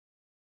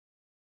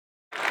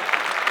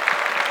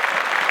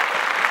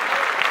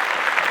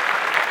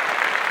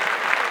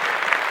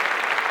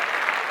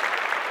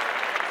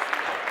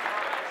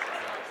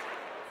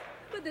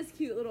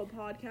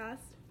podcast.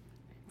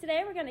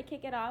 Today we're going to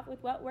kick it off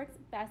with what works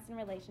best in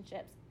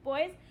relationships.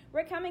 Boys,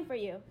 we're coming for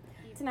you.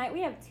 Tonight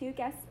we have two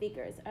guest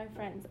speakers, our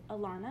friends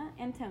Alana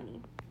and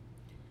Tony.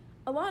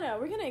 Alana,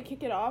 we're going to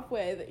kick it off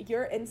with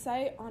your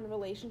insight on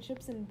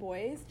relationships and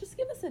boys. Just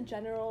give us a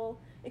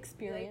general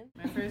experience.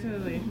 My first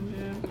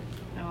relationship,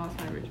 I lost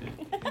my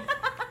virginity.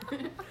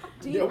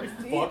 Yo,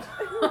 fuck.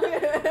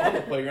 On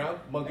the playground,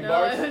 monkey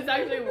bars. No, it was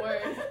actually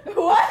worse.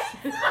 What?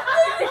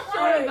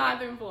 On the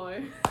bathroom floor.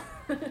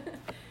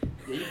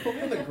 Yeah, you put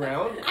me on the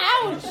ground.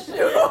 Ouch!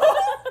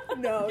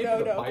 No.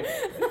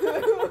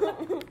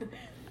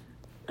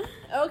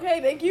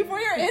 Okay, thank you for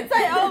your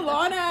insight,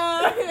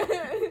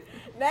 Alana.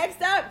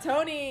 Next up,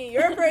 Tony,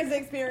 your first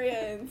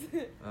experience.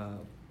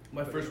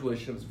 My first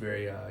relationship was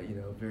very,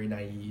 very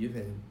naive,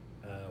 and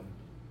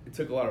it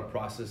took a lot of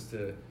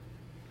a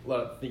lot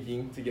of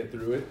thinking to get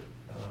through it.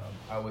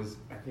 I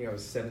think I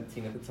was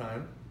 17 at the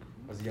time.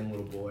 I was a young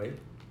little boy.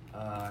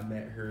 I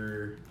met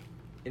her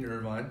in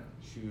Irvine.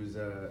 She was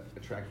an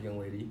attractive young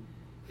lady.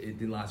 It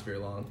didn't last very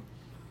long.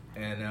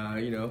 And,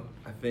 I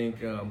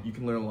think you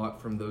can learn a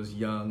lot from those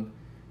young,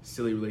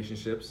 silly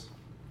relationships.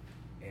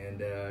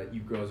 And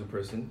you grow as a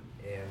person.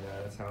 And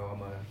that's how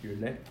I'm here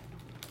today.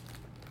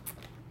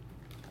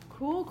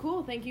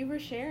 Cool. Thank you for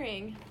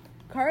sharing.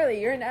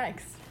 Carly, you're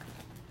next.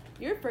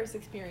 Your first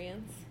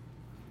experience.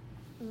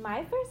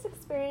 My first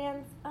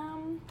experience,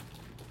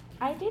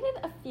 I dated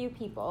a few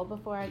people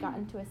before I got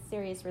into a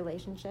serious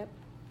relationship.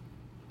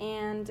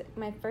 And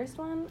my first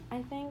one,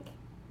 I think,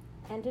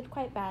 ended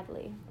quite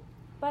badly.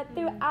 But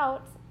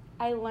throughout,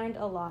 I learned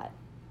a lot.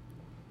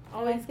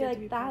 Always and I feel good to like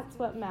be that's positive.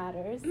 what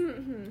matters.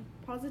 Mm-hmm.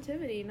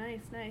 Positivity,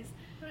 nice. Hey,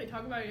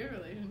 talk about your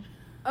relationship.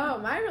 Oh,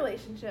 my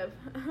relationship.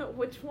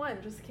 Which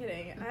one? Just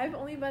kidding. I've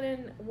only been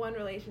in one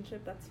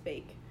relationship that's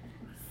fake.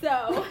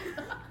 So,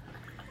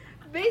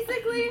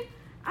 basically,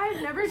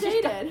 I've never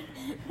dated.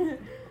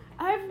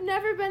 I've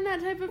never been that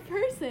type of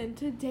person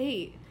to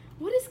date.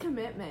 What is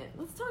commitment?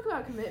 Let's talk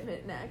about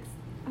commitment next.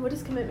 What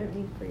does commitment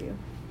mean for you?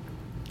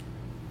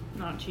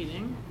 Not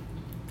cheating.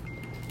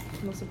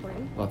 Most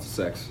important. Lots of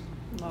sex.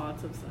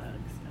 Lots of sex,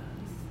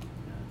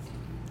 yes.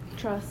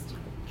 Trust.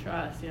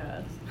 Trust,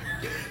 yes.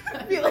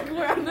 I feel like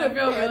we're on the I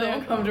feel really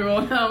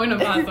uncomfortable now. I'm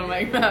gonna pass the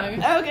mic back.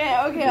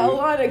 Okay.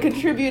 Alana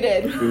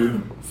contributed.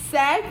 Food.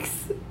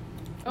 Sex,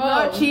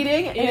 not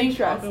cheating, and eating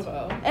trust. Taco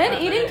Bell. And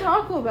eating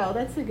Taco Bell.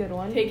 That's a good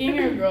one. Taking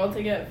your girl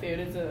to get food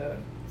is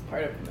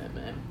part of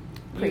commitment.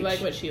 Preach. You like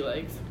what she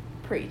likes.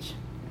 Preach.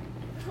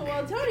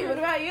 Well, Tony, what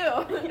about you?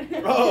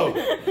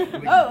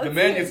 The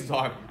man gets to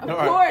talk. Of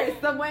course,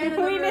 the man in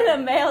the We room. need a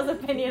male's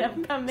opinion of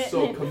commitment.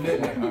 So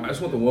commitment. I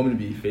just want the woman to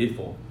be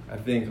faithful. I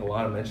think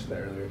Alana mentioned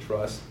that earlier.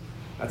 Trust.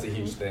 That's a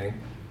huge thing.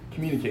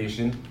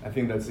 Communication. I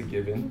think that's a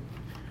given.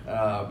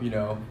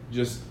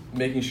 Just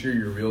making sure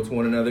you're real to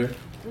one another.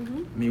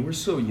 Mm-hmm. I mean, we're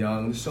so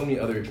young. There's so many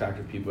other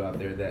attractive people out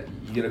there that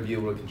you gotta be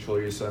able to control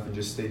yourself and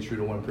just stay true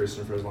to one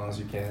person for as long as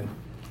you can.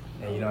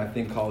 And I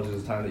think college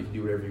is a time that you can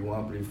do whatever you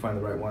want, but if you find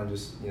the right one,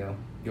 just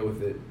go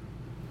with it.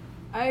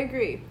 I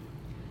agree.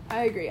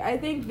 I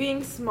think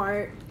being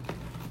smart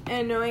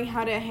and knowing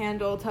how to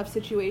handle tough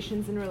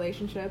situations in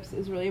relationships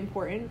is really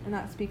important, and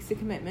that speaks to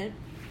commitment.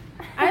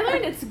 I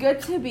learned it's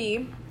good to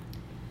be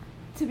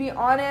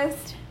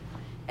honest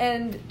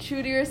and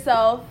true to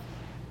yourself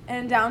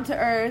and down to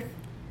earth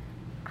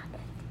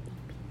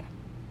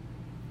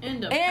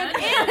and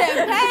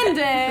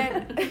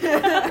independent.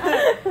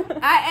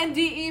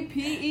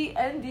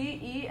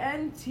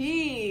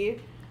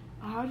 INDEPENDENT.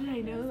 How did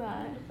I know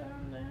that?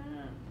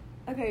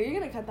 Okay, you're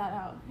gonna cut that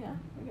out. Yeah.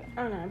 Okay.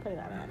 Oh no, I put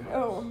that out.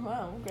 Oh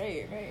wow,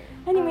 great.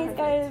 Anyways, Perfect.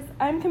 guys,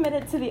 I'm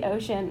committed to the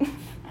ocean.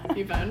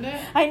 You found it?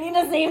 I need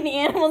to save the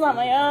animals on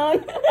my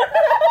own.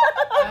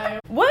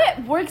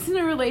 What works in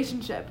a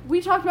relationship? We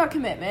talked about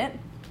commitment.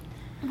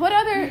 What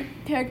other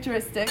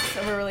characteristics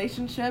of a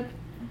relationship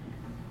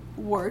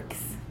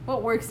works?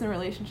 What works in a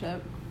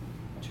relationship?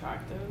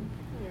 Attractive.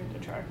 You're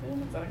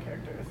attractive? Is that a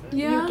characteristic?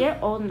 Yeah. You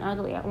get old and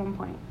ugly at one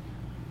point.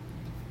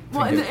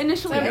 Well,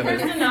 initially. So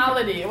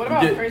personality. What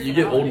about personality? You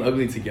get old and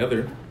ugly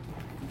together.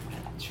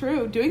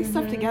 True. Doing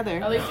stuff together.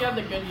 At least you have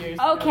the good years.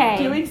 Okay.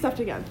 Doing stuff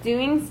together.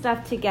 Doing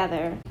stuff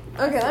together.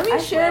 Okay, let me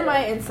share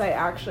my insight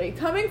actually.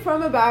 Coming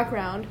from a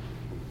background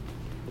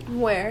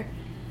where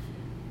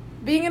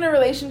being in a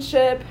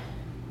relationship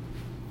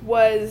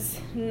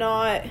was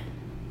not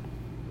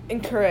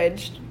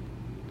encouraged,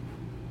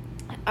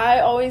 I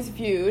always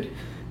viewed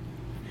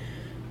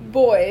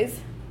boys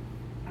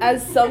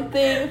as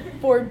something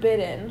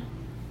forbidden.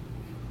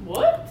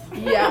 What?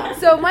 Yeah.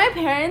 So my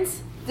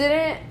parents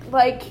didn't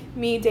like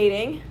me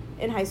dating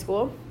in high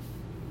school.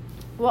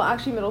 Well,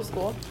 actually middle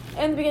school.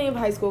 And the beginning of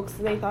high school because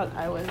they thought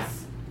I was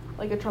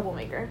like a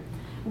troublemaker.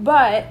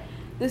 But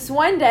this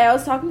one day I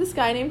was talking to this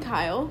guy named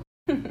Kyle.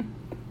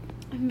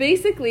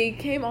 Basically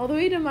came all the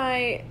way to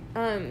my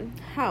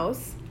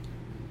house.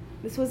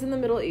 This was in the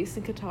Middle East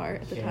in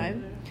Qatar at the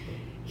time.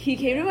 He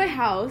came to my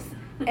house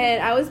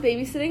and I was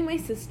babysitting my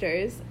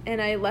sisters,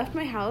 and I left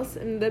my house,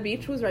 and the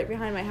beach was right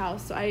behind my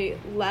house, so I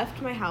left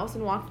my house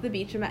and walked to the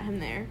beach and met him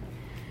there.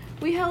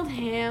 We held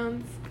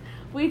hands,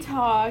 we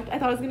talked. I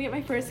thought I was gonna get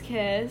my first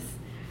kiss.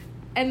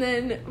 And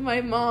then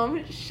my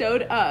mom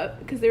showed up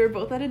because they were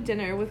both at a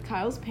dinner with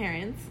Kyle's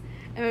parents.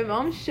 And my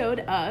mom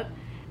showed up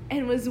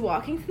and was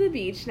walking to the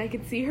beach, and I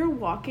could see her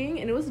walking,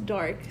 and it was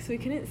dark, so we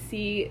couldn't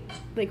see,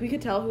 like, we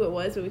could tell who it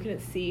was, but we couldn't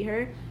see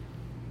her.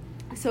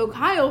 So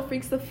Kyle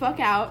freaks the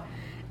fuck out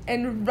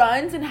and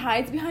runs and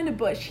hides behind a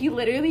bush. He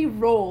literally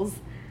rolls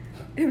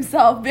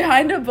himself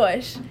behind a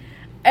bush.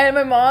 And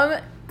my mom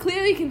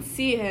clearly can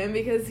see him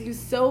because he was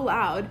so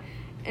loud.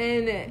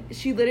 And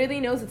she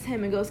literally knows it's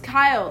him and goes,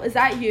 Kyle, is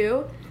that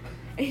you?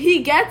 And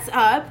he gets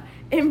up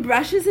and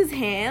brushes his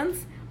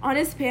hands on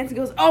his pants and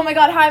goes, oh my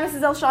god, hi,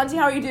 Mrs. El Shanti,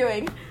 how are you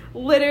doing?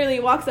 Literally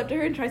walks up to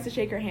her and tries to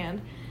shake her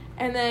hand.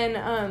 And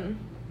then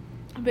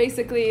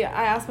basically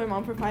I asked my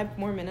mom for 5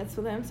 more minutes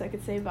with him so I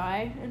could say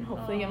bye and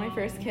hopefully get my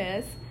first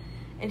kiss.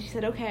 And she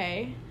said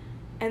okay.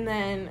 And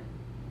then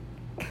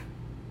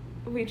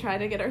we tried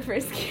to get our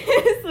first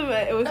kiss,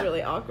 but it was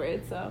really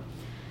awkward, so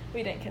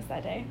we didn't kiss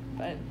that day.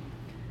 But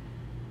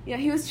yeah,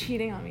 he was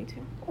cheating on me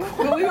too.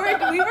 But we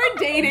were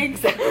dating,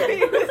 so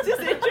he was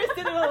just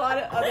interested in a lot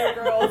of other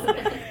girls.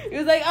 He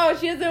was like, oh,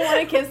 she doesn't want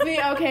to kiss me?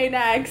 Okay,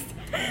 next.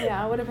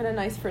 Yeah, it would have been a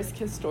nice first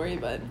kiss story,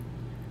 but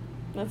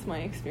that's my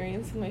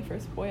experience with my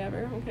first boy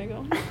ever. Okay,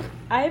 go.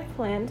 I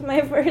planned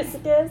my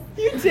first kiss.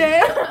 You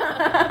did?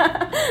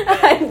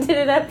 I did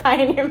it at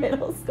Pioneer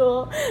Middle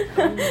School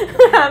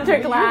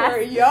after class. You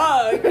were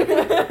young.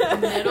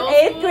 Middle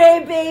 8th school?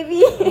 grade,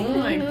 baby. Oh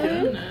my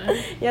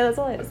goodness. Yeah, that's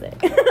all I have to say.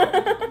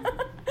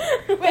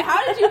 Wait,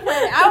 how did you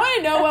plan it? I want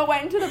to know what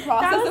went into the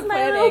process That was of my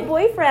planning. little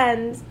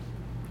boyfriend.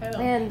 Oh.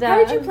 And How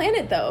did you plan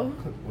it though?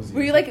 Was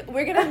Were you like,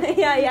 we're gonna?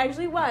 Yeah, he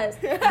actually was.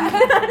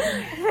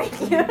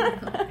 Thank you.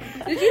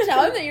 Did you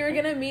tell him that you were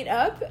gonna meet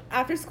up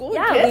after school?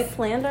 Yeah, and we kiss?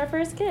 planned our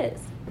first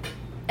kiss.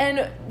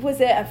 And was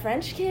it a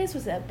French kiss?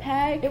 Was it a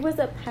peck? It was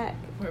a peck.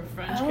 We're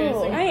French Oh,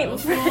 kissing. I in ain't middle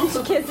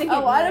school. French kissing. A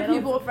in lot of middle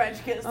people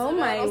French kiss. Oh in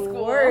my middle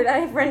school. word!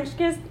 I French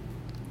kissed.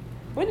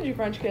 When did you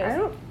French kiss? I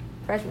don't.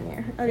 Freshman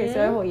year. Okay,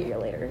 so a whole year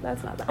later.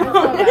 That's not bad. That's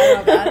not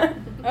bad,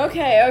 not bad.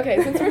 Okay.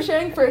 Since we're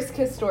sharing first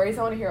kiss stories,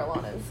 I want to hear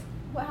Alana's.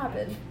 What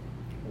happened?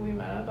 We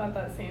met up at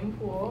that same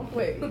pool.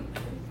 Wait.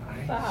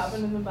 That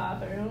happened in the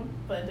bathroom,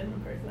 but a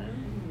different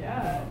person.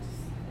 Yeah,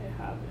 it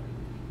happened.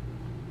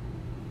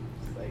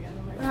 Just like end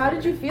of my How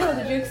did you story. feel?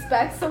 Did you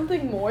expect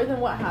something more than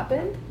what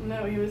happened?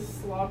 No, he was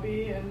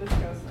sloppy and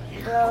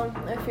disgusting.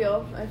 I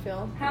feel.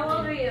 How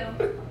old are you?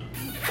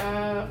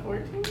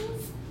 14?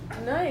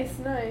 Nice.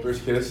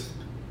 First kiss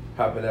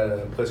happened at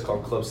a place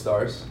called Club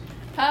Stars.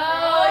 Hell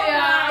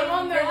yeah, I'm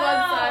on their no.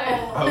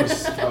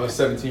 website. I was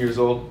 17 years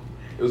old.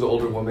 It was an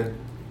older woman.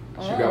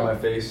 She Oh. grabbed my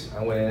face.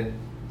 I went in.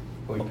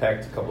 And we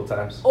pecked a couple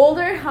times.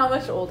 Older? How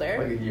much older?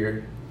 Like a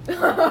year. Oh,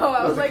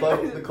 I was the,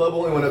 like, the club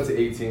only went up to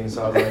 18,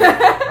 so I was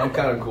like, I'm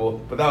kind of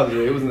cool. But that was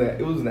it.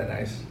 It wasn't that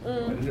nice.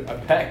 I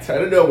pecked. I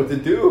didn't know what to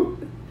do.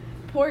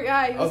 poor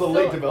guy. He I was a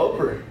late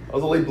developer. I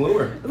was a late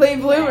bloomer. Late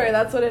bloomer,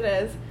 that's what it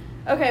is.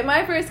 Okay,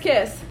 my first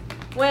kiss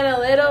went a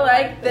little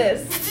like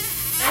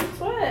this. And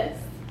twist.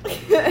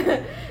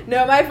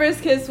 No, my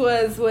first kiss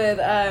was with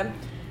a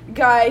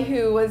guy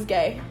who was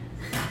gay.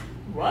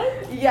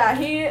 What? Yeah,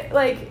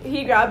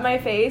 he grabbed my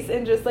face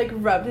and just like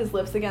rubbed his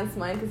lips against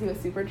mine because he was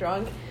super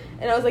drunk.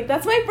 And I was like,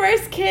 that's my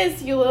first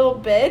kiss, you little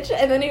bitch.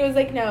 And then he was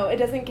like, no, it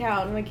doesn't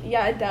count. I'm like,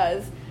 yeah, it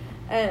does.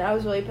 And I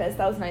was really pissed.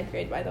 That was 9th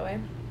grade, by the way.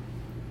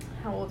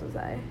 How old was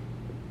I?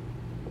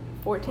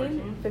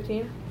 14?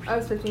 15? I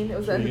was 15. It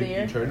was the end of the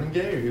year. You turned him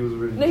gay, or he was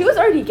really? No, he was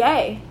already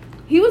gay.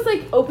 He was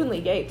like openly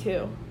gay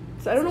too.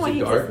 So I don't know Was why he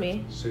dark? kissed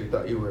me. So you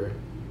thought you were a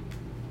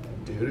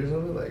dude or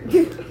something? Like.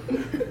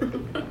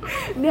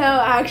 No,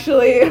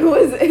 actually, it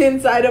was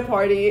inside a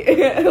party.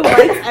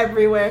 Lights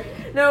everywhere.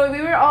 No,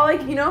 we were all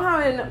like, you know how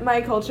in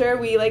my culture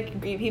we like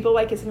greet people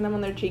by kissing them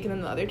on their cheek and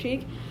then the other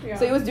cheek? Yeah.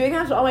 So he was doing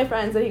that to all my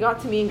friends, and he got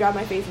to me and grabbed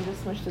my face and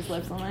just smushed his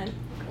lips on mine.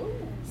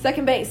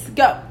 Second base,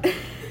 go.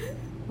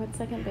 What's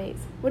second base?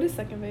 What is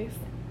second base?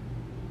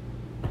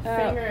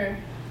 Finger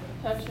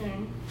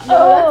touching. No,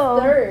 Oh.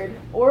 that's third.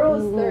 Oral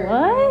is third.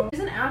 What?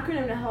 There's an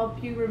acronym to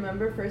help you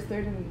remember first,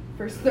 second,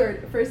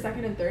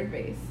 and third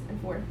base,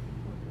 and fourth.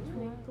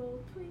 Twinkle,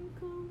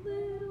 twinkle,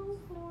 little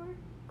star,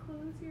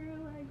 close your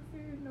legs,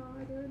 they're not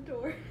a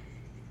door.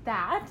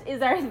 That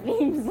is our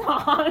theme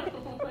song.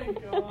 Oh my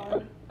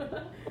god.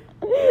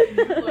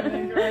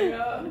 Learning growing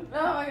up.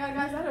 Oh my god,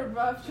 guys, I had a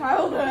rough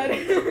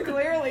childhood.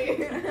 Clearly.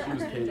 She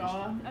was caged.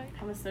 Y'all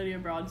have a study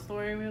abroad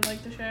story we would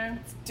like to share.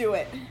 Let's do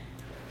it.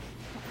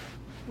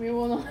 We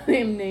will not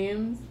name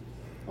names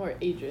or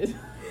ages.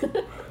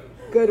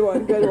 Good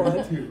one.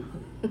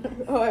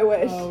 Oh, I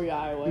wish. Oh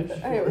yeah, I wish.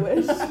 I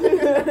wish.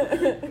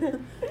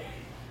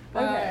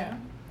 Okay.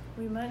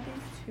 We met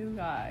these two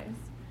guys.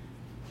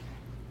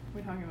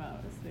 We're talking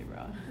about a study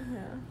abroad.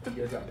 Yeah.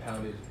 You guys got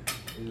pounded.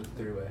 It was a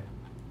three-way.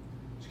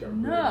 She got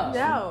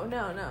No.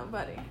 No,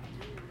 buddy.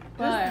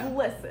 But- Just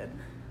listen.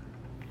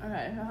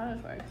 Okay, so how does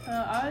this work? So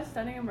I was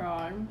studying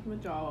abroad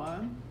with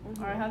Jawa.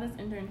 Or I had this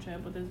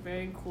internship with this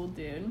very cool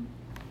dude.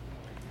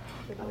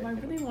 I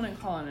really wouldn't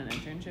call it an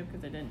internship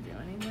because I didn't do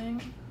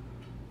anything.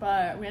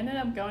 But we ended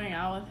up going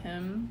out with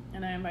him,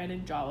 and I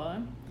invited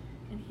Jala,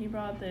 and he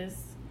brought this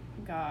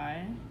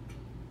guy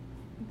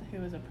who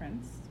was a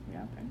prince.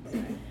 Yeah,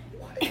 prince.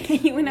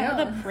 Right? You went out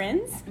with a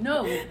prince?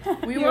 No,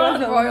 we were on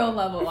the royal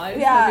level. I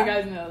just hope you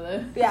guys know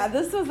this. Yeah,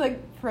 this was like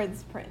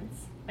prince.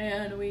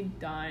 And we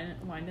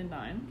wined and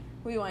dined.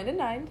 We wined and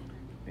dined.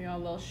 We got a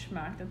little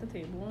schmacked at the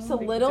table. Just a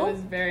little? It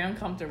was very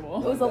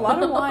uncomfortable. It was a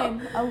lot of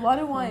wine. A lot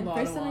of wine. A lot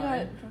First of time I got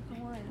wine. drunk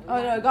on wine.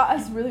 Oh no, it got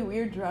us really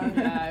weird drunk.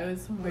 Yeah, it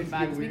was weird Let's vibes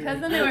get because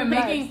weird. then they were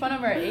making fun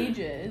of our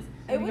ages.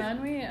 It And was-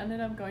 then we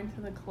ended up going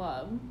to the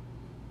club.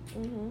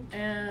 Mm-hmm.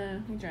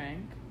 And we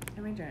drank.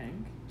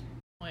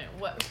 Wait,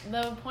 what?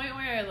 The point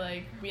where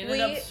like we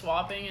ended up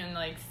swapping and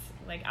like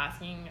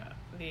asking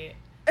the.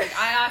 Like,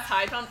 I asked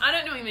hi Tom. I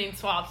don't know what you mean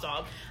swap.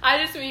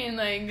 I just mean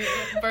like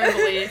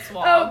verbally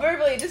swap. Oh,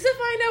 verbally, just to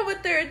find out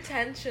what their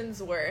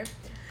intentions were.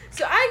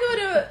 So I go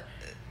to.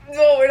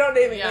 No, we're not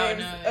naming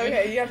names. No.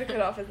 Okay, you have to cut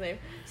off his name.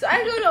 So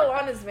I go to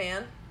Alana's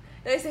van,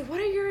 and I say, "What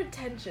are your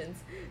intentions?"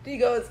 And he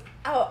goes,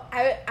 "Oh,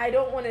 I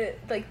don't want to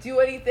like do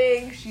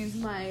anything. She's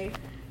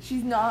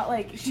not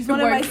like she's one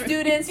of my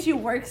students. She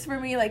works for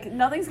me. Like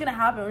nothing's gonna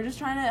happen. We're just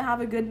trying to have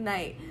a good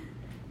night."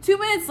 2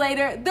 minutes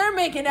later, they're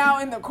making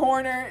out in the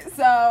corner.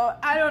 So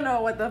I don't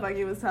know what the fuck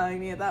he was telling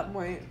me at that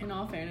point. In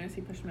all fairness,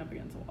 he pushed me up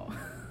against the wall.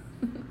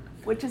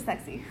 Which is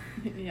sexy.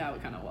 Yeah,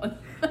 it kind of was.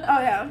 Oh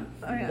yeah.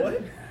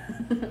 What?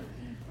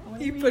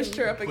 You pushed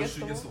her up Push against you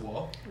the against wall. the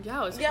wall?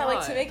 Yeah, it was Yeah, hot.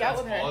 like to make out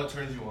with her. All it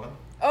turns you on?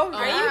 Oh,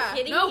 Are yeah. you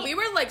kidding No, me? we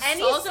were like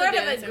Any salsa sort of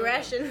dancing.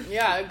 aggression.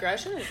 Yeah,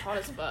 aggression is hot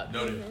as fuck.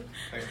 Noted.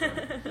 Thanks,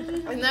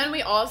 man. And then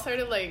we all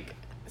started like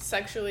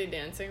sexually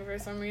dancing for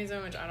some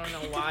reason, which I don't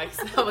know why,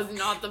 because that was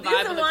not the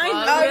vibe of the wine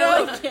club.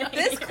 Oh Really? no!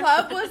 This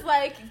club was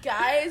like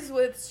guys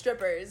with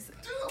strippers.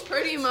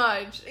 Pretty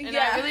much. And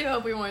Yeah. I really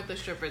hope we weren't the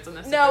strippers in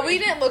this. No, we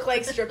situation. didn't look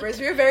like strippers.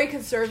 We were very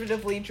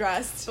conservatively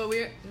dressed. But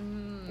we were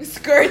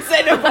Skirts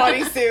and a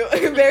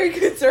bodysuit. Very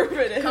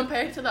conservative.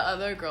 compared to the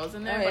other girls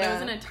in there. Oh, But it yeah.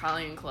 was an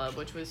Italian club,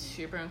 which was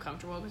super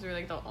uncomfortable because we were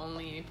like the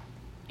only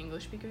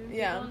English speaker people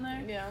Yeah. in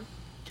there. Yeah.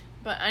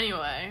 But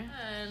anyway,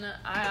 and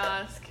I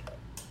asked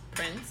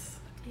Prince.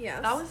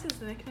 Yes. That was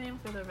his nickname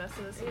for the rest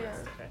of the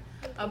semester.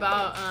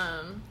 About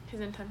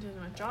his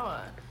intentions with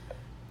Jala.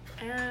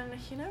 And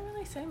he didn't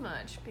really say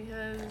much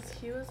because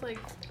he was like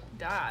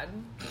dad.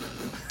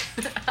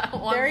 At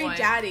one very point.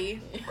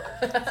 daddy.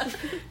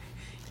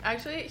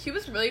 Actually, he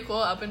was really cool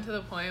up until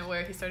the point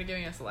where he started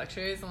giving us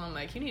lectures, and I'm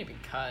like, you need to be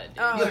cut.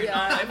 Dude. Oh You're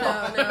yeah,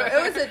 not no.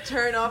 It was a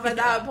turn off at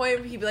that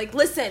point. He'd be like,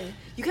 "Listen,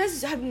 you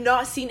guys have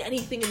not seen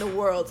anything in the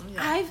world.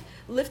 Yeah. I've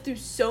lived through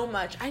so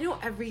much. I know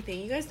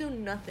everything. You guys know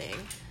nothing."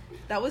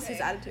 That was his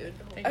attitude.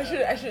 I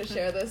shouldn't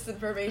share this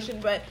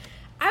information, but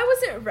I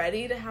wasn't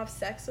ready to have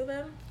sex with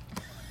him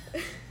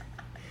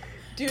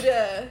due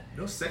to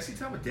No sexy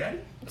time with daddy?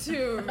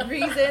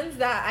 reasons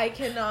that I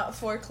cannot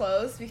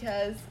foreclose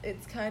because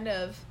it's kind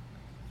of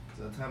Is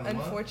that time of the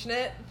month?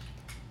 unfortunate.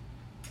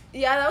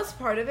 Yeah, that was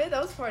part of it.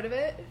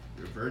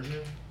 You're a virgin?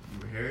 You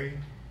were hairy?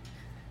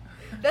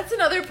 That's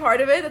another part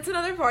of it.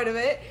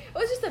 It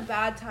was just a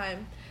bad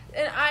time.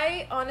 And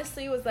I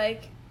honestly was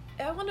like,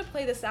 I want to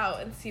play this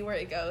out and see where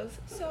it goes.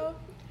 So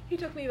he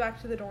took me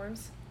back to the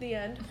dorms. The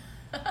end.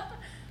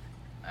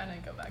 I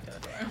didn't go back to the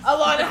dorms.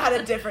 Alana had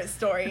a different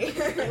story.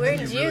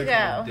 Where'd you really go?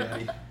 call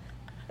him daddy?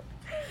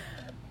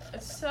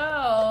 So,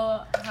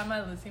 I had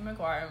my Lizzie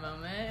McGuire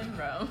moment in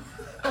Rome.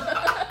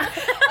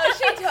 Oh,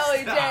 she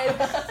totally did.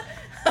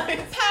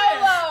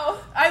 Paolo!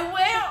 I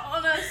went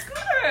on a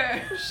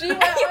scooter. She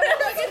went on a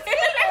fucking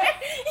scooter.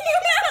 You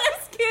went on a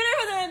scooter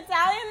with an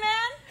Italian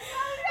man?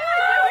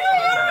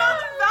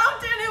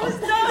 It was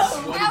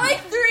dope. At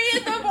like 3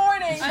 in the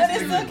morning, but it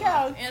still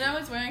counts. And I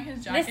was wearing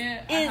his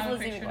jacket. I is have a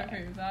Lizzie picture to McGuire.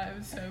 prove that. It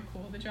was so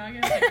cool. The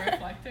jacket was like a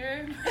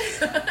reflector.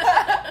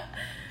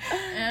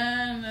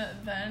 And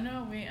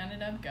then we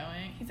ended up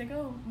going. He's like,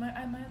 "Oh, my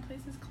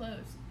place is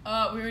closed."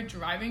 We were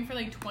driving for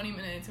like 20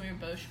 minutes and we were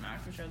both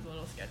schmacked, which I was a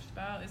little sketched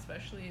about,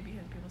 especially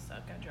because people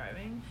suck at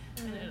driving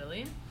in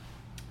Italy.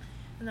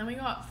 And then we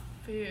got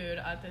food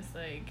at this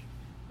like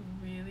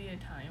really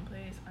Italian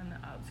place on the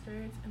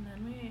outskirts, and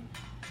then we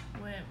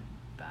went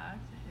back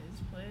to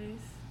his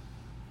place,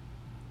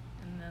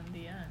 and then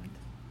the end.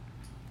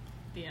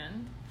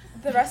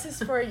 The rest is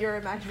for your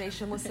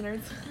imagination, listeners.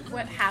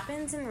 What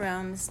happens in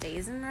Rome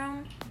stays in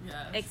Rome,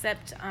 Yes.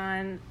 except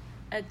on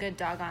a Good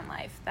Doggone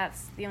Life.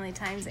 That's the only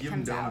times it Give him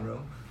comes down out.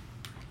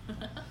 the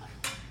road.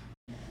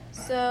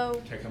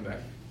 So, Can I come back?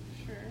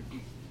 Sure.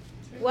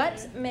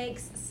 what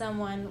makes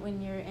someone, when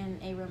you're in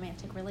a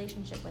romantic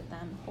relationship with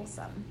them,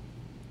 wholesome?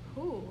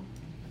 Ooh.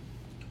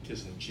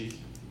 Kiss on the cheek.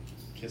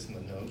 Kiss on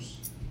the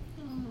nose.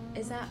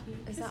 Is that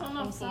Kiss that on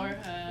the wholesome?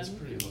 forehead. That's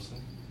pretty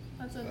awesome.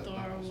 That's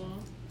adorable.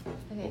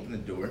 Okay. Open the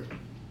door.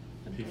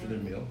 Pay for their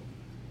meal.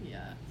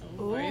 Yeah.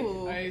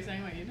 Ooh. Are you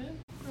saying what you did?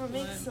 What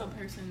makes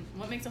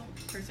What makes a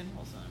person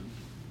wholesome?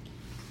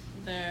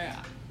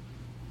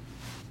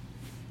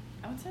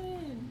 I would say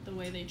the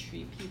way they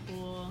treat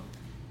people,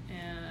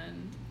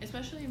 and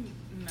especially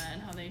men,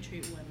 how they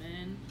treat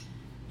women,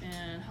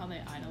 and how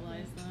they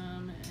idolize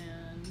them,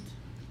 and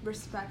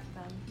respect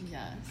them.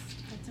 Yes.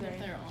 That's And very if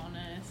they're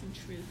honest and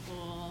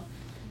truthful.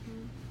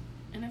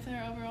 And if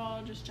they're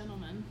overall just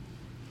gentlemen.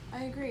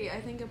 I agree. I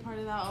think a part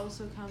of that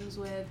also comes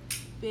with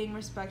being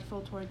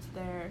respectful towards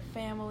their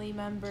family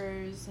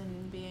members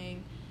and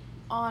being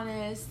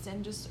honest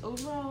and just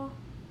overall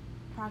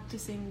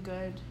practicing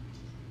good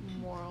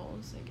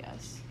morals, I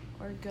guess,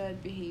 or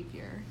good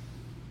behavior.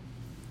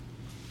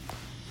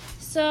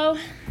 So,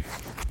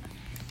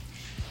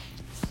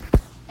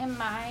 in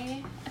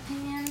my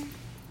opinion,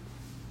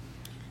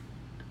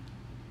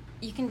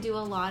 you can do a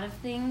lot of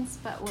things,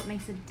 but what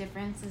makes a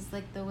difference is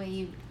like the way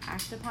you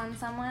act upon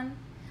someone.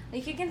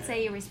 Like you can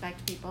say you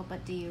respect people,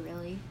 but do you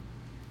really?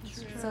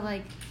 True. So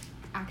like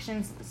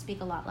actions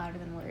speak a lot louder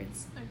than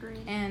words. Agree.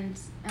 And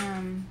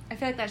I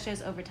feel like that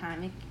shows over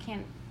time. You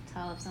can't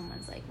tell if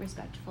someone's like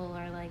respectful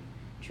or like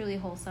truly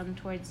wholesome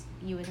towards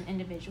you as an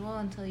individual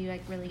until you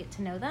like really get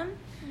to know them.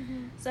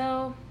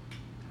 So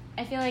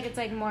I feel like it's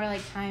like more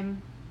like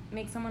time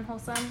makes someone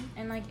wholesome,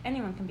 and like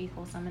anyone can be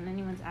wholesome and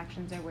anyone's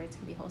actions or words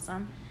can be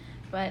wholesome,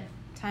 but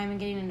time and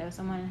getting to know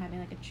someone and having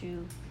like a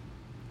true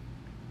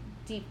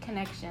deep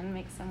connection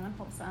makes someone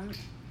wholesome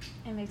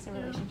and makes a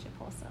relationship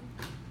wholesome.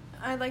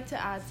 I'd like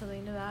to add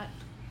something to that.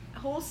 A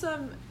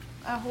wholesome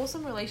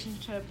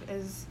relationship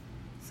is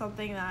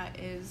something that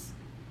is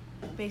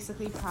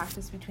basically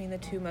practiced between the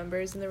two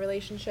members in the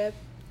relationship.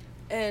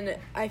 And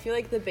I feel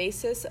like the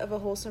basis of a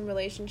wholesome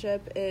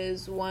relationship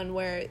is one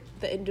where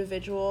the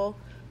individual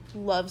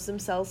loves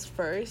themselves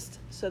first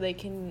so they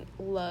can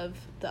love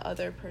the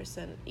other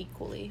person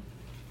equally.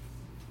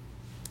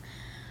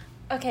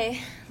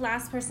 Okay,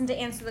 last person to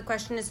answer the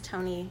question is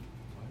Tony.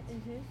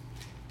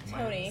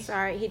 Tony.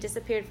 Sorry, he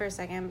disappeared for a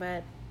second,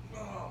 but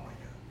Oh my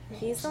god.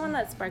 he's the one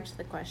that sparked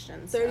the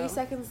question. 30 so.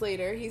 seconds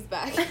later, he's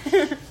back.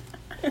 Wholesome?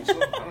 I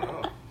don't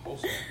know.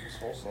 Wholesome. It's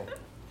wholesome.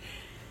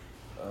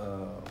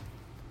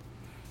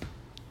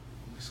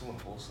 Be someone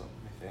wholesome,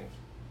 I think.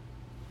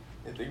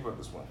 Yeah, think about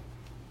this one.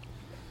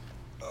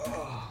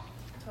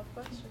 Tough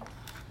question.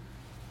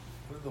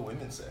 What did the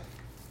women say?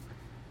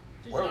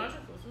 Did Where- you not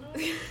just listen to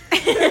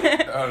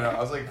it? Oh no, I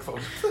was like,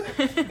 close.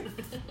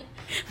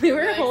 We were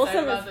Really excited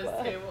wholesome about as this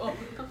fuck. table.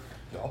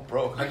 No, I'm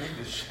broke. I need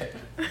this shit.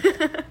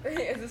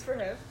 Is this for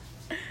him?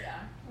 Yeah.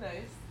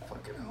 Nice.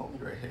 Fucking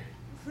homie right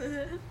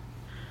here.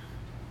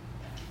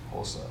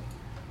 Wholesome.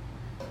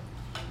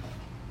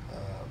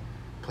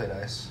 Play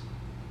nice.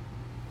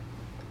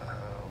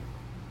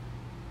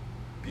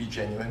 Be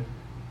genuine.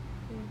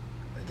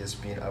 I guess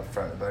being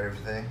upfront about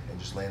everything and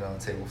just laying it on the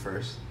table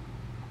first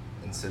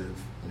instead of,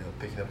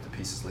 picking up the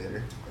pieces later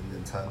and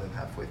then telling them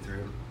halfway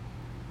through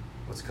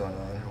what's going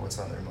on or what's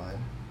on their mind.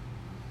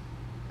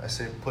 I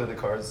say play the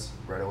cards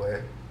right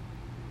away.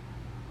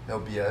 No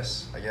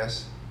BS, I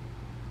guess.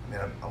 I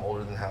mean, I'm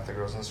older than half the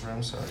girls in this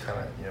room, so I've kind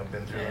of,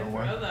 been through a little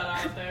more. Throw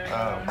that out there.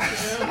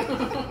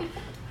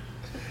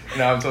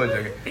 No, I'm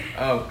totally joking.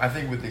 I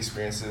think with the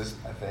experiences,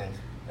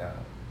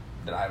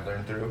 that I've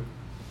learned through,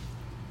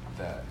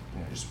 that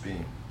just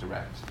being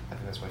direct. I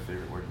think that's my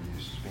favorite word to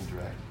use. Just being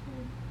direct.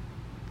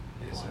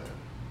 Is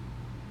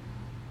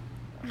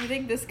I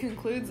think this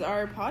concludes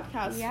our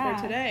podcast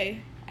for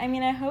today. I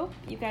mean, I hope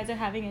you guys are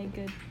having a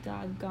good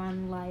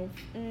doggone life.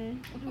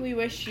 We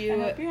wish you I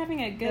hope you're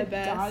having a good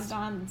best.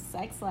 doggone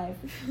sex life.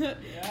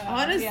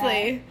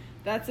 Honestly,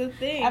 that's a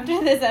thing.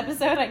 After this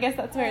episode, I guess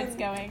that's where it's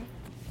going.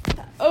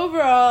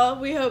 Overall,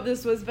 we hope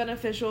this was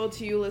beneficial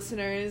to you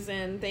listeners,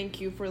 and thank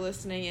you for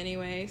listening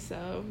anyway,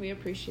 so we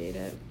appreciate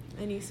it.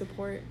 Any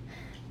support.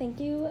 Thank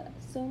you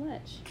so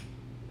much.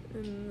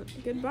 And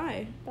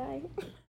goodbye. Bye.